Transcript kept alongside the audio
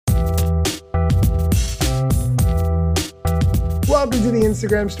Welcome to the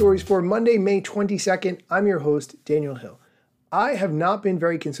Instagram Stories for Monday, May 22nd. I'm your host, Daniel Hill. I have not been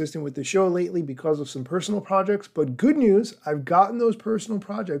very consistent with the show lately because of some personal projects, but good news, I've gotten those personal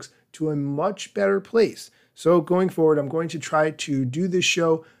projects to a much better place. So going forward, I'm going to try to do this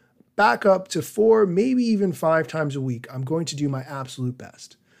show back up to 4, maybe even 5 times a week. I'm going to do my absolute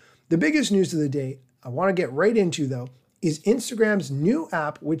best. The biggest news of the day I want to get right into, though, is Instagram's new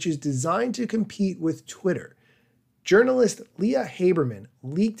app, which is designed to compete with Twitter. Journalist Leah Haberman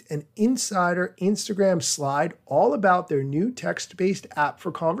leaked an insider Instagram slide all about their new text-based app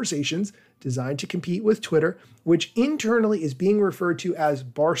for conversations designed to compete with Twitter, which internally is being referred to as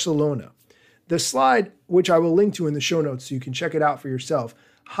Barcelona. The slide, which I will link to in the show notes so you can check it out for yourself,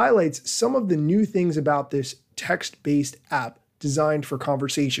 highlights some of the new things about this text-based app designed for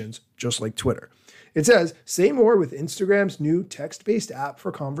conversations, just like Twitter. It says, say more with Instagram's new text-based app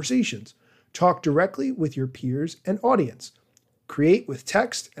for conversations. Talk directly with your peers and audience. Create with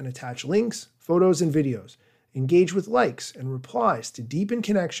text and attach links, photos, and videos. Engage with likes and replies to deepen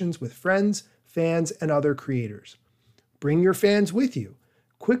connections with friends, fans, and other creators. Bring your fans with you.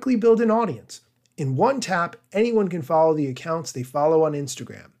 Quickly build an audience. In one tap, anyone can follow the accounts they follow on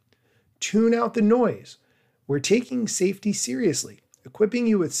Instagram. Tune out the noise. We're taking safety seriously, equipping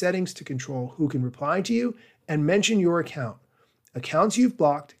you with settings to control who can reply to you and mention your account. Accounts you've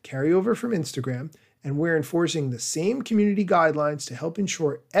blocked carry over from Instagram, and we're enforcing the same community guidelines to help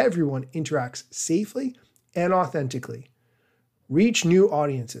ensure everyone interacts safely and authentically. Reach new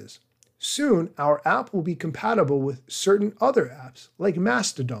audiences. Soon, our app will be compatible with certain other apps like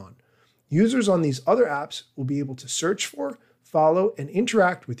Mastodon. Users on these other apps will be able to search for, follow, and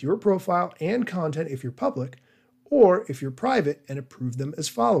interact with your profile and content if you're public, or if you're private and approve them as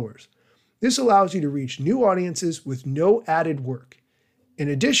followers. This allows you to reach new audiences with no added work. In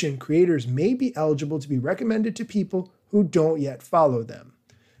addition, creators may be eligible to be recommended to people who don't yet follow them.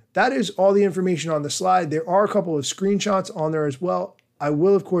 That is all the information on the slide. There are a couple of screenshots on there as well. I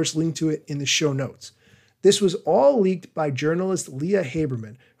will, of course, link to it in the show notes. This was all leaked by journalist Leah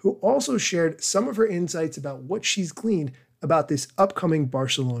Haberman, who also shared some of her insights about what she's gleaned about this upcoming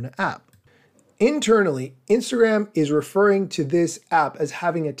Barcelona app. Internally, Instagram is referring to this app as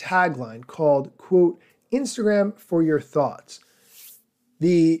having a tagline called, quote, Instagram for your thoughts.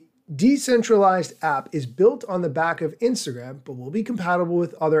 The decentralized app is built on the back of Instagram, but will be compatible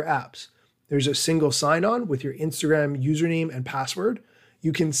with other apps. There's a single sign-on with your Instagram username and password.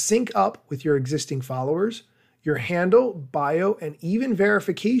 You can sync up with your existing followers. Your handle, bio, and even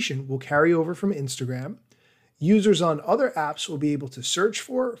verification will carry over from Instagram. Users on other apps will be able to search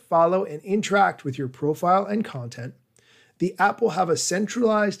for, follow, and interact with your profile and content. The app will have a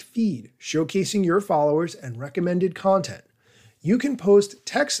centralized feed showcasing your followers and recommended content. You can post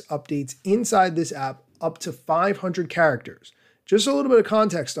text updates inside this app up to 500 characters. Just a little bit of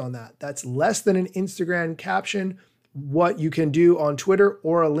context on that. That's less than an Instagram caption, what you can do on Twitter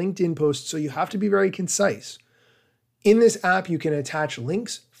or a LinkedIn post, so you have to be very concise. In this app, you can attach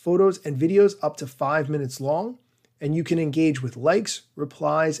links, photos, and videos up to 5 minutes long, and you can engage with likes,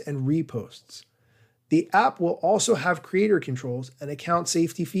 replies, and reposts. The app will also have creator controls and account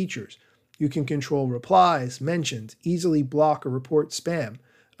safety features. You can control replies, mentions, easily block or report spam.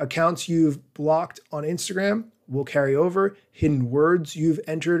 Accounts you've blocked on Instagram will carry over. Hidden words you've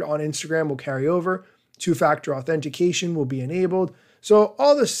entered on Instagram will carry over. Two-factor authentication will be enabled. So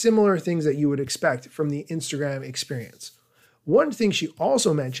all the similar things that you would expect from the Instagram experience. One thing she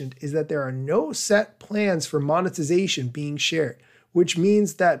also mentioned is that there are no set plans for monetization being shared, which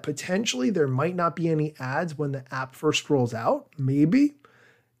means that potentially there might not be any ads when the app first rolls out, maybe.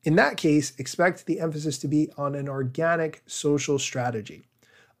 In that case, expect the emphasis to be on an organic social strategy.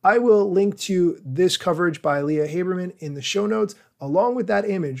 I will link to this coverage by Leah Haberman in the show notes along with that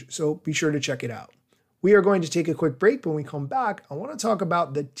image, so be sure to check it out. We are going to take a quick break, but when we come back, I want to talk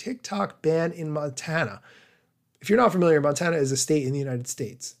about the TikTok ban in Montana. If you're not familiar, Montana is a state in the United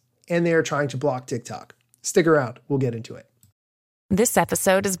States, and they are trying to block TikTok. Stick around. We'll get into it. This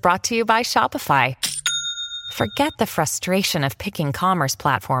episode is brought to you by Shopify. Forget the frustration of picking commerce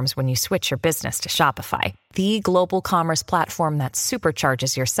platforms when you switch your business to Shopify, the global commerce platform that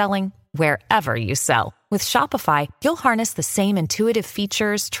supercharges your selling wherever you sell. With Shopify, you'll harness the same intuitive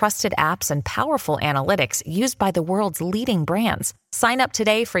features, trusted apps, and powerful analytics used by the world's leading brands. Sign up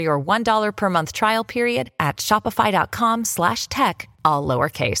today for your $1 per month trial period at shopify.com/tech, all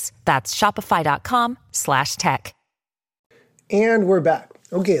lowercase. That's shopify.com/tech. And we're back.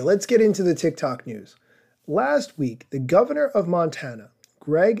 Okay, let's get into the TikTok news. Last week, the governor of Montana,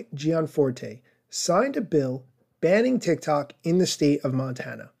 Greg Gianforte, signed a bill banning TikTok in the state of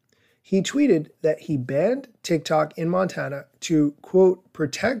Montana. He tweeted that he banned TikTok in Montana to, quote,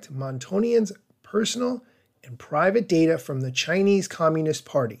 protect Montanians' personal and private data from the Chinese Communist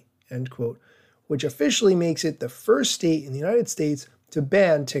Party, end quote, which officially makes it the first state in the United States to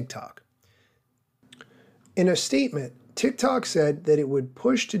ban TikTok. In a statement, TikTok said that it would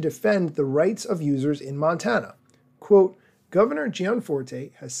push to defend the rights of users in Montana. Quote, Governor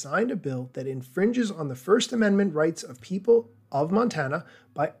Gianforte has signed a bill that infringes on the First Amendment rights of people of Montana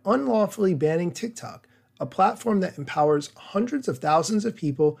by unlawfully banning TikTok, a platform that empowers hundreds of thousands of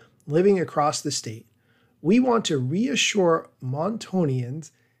people living across the state. We want to reassure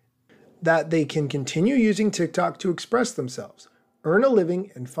Montanians that they can continue using TikTok to express themselves, earn a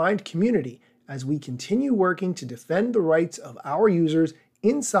living, and find community as we continue working to defend the rights of our users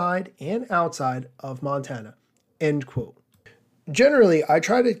inside and outside of Montana, end quote. Generally, I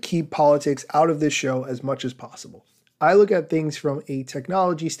try to keep politics out of this show as much as possible. I look at things from a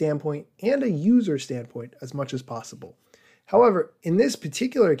technology standpoint and a user standpoint as much as possible. However, in this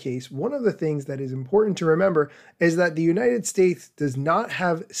particular case, one of the things that is important to remember is that the United States does not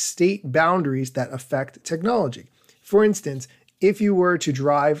have state boundaries that affect technology. For instance, if you were to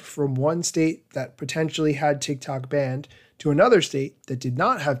drive from one state that potentially had TikTok banned to another state that did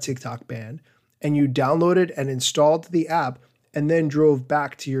not have TikTok banned, and you downloaded and installed the app and then drove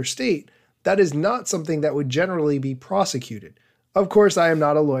back to your state, that is not something that would generally be prosecuted. Of course, I am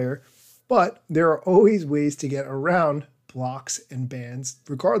not a lawyer, but there are always ways to get around blocks and bans,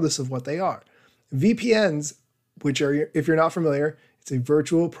 regardless of what they are. VPNs, which are, if you're not familiar, it's a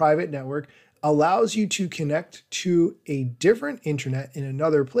virtual private network, allows you to connect to a different internet in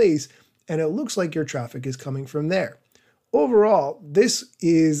another place, and it looks like your traffic is coming from there. Overall, this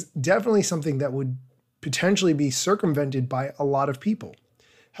is definitely something that would potentially be circumvented by a lot of people.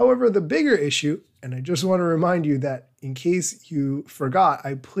 However, the bigger issue, and I just want to remind you that in case you forgot,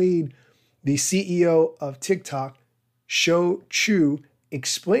 I played the CEO of TikTok, Shou Chew,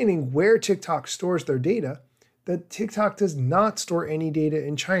 explaining where TikTok stores their data, that TikTok does not store any data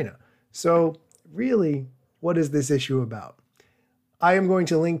in China. So really, what is this issue about? I am going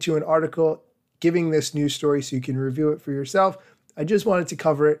to link to an article giving this news story so you can review it for yourself. I just wanted to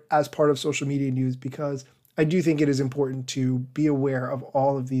cover it as part of social media news because I do think it is important to be aware of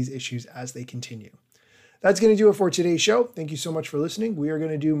all of these issues as they continue. That's going to do it for today's show. Thank you so much for listening. We are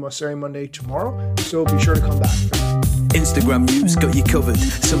going to do Mosseri Monday tomorrow, so be sure to come back. Instagram news got you covered.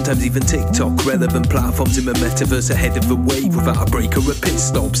 Sometimes even TikTok. Relevant platforms in the metaverse ahead of the wave. Without a break or a pit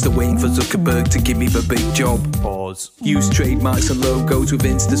stop. Still waiting for Zuckerberg to give me the big job. Pause. Use trademarks and logos with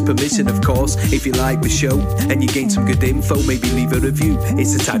Insta's permission, of course. If you like the show and you gain some good info, maybe leave a review.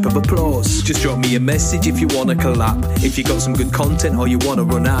 It's a type of applause. Just drop me a message if you want to collab. If you got some good content or you want to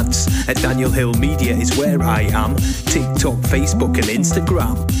run ads. At Daniel Hill Media is where I am. TikTok, Facebook and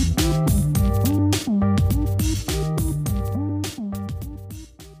Instagram.